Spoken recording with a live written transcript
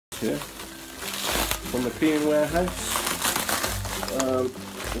here from the cleaning warehouse.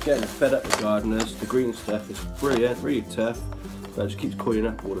 Again, fed up with gardeners. The green stuff is brilliant, really tough, but it just keeps coiling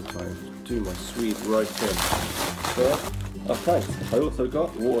up all the time. Do my Swede right in. So, oh thanks. I also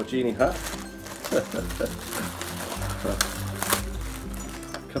got Water Genie hat.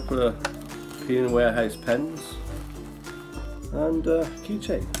 A couple of cleaning warehouse pens and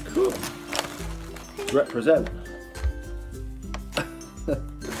keychain. Cool. To represent.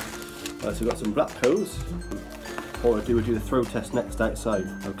 Right, so we've got some black hose. What we'll do the throw test next outside,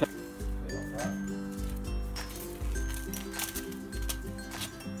 okay?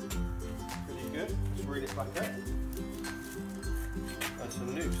 Pretty good, let's reel it back out. Nice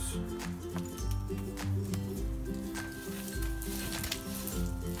and loose.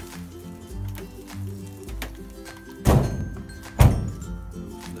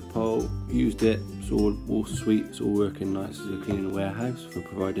 The pole, used it, it's all sweet, it's all working nice as a cleaning warehouse for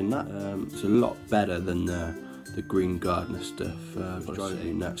providing that. It's a lot better than the green gardener stuff. Driving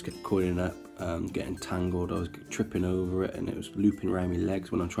me nuts, kept coiling up, getting tangled. I was tripping over it and it was looping around my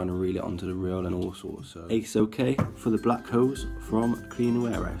legs when I'm trying to reel it onto the reel and all sorts. So ace okay for the black hose from Cleaning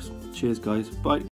Warehouse. Cheers guys, bye.